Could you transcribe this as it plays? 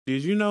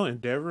Did you know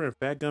Endeavor and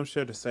Fat Gum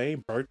share the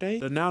same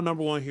birthday? The now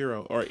 #1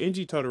 hero, or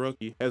Enji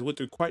Todoroki, has went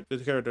through quite the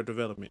character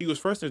development. He was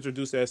first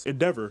introduced as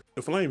Endeavor,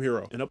 the Flame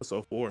Hero, in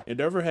episode 4.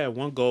 Endeavor had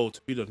one goal: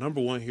 to be the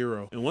 #1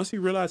 hero, and once he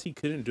realized he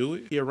couldn't do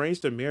it, he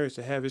arranged a marriage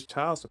to have his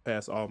child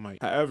surpass All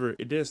Might. However,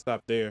 it didn't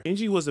stop there.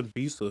 Enji was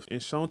abusive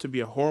and shown to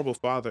be a horrible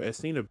father, as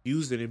seen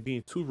abusing and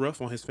being too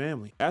rough on his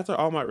family. After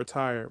All Might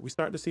retired, we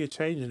start to see a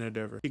change in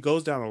Endeavor. He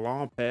goes down a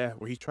long path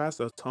where he tries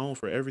to atone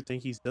for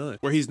everything he's done,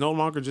 where he's no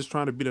longer just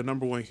trying to be the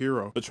 #1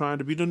 hero, but trying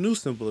to be the new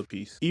symbol of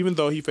peace. Even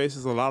though he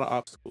faces a lot of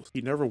obstacles, he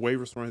never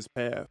wavers from his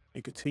path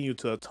and continues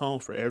to atone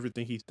for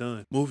everything he's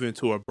done, moving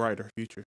to a brighter future.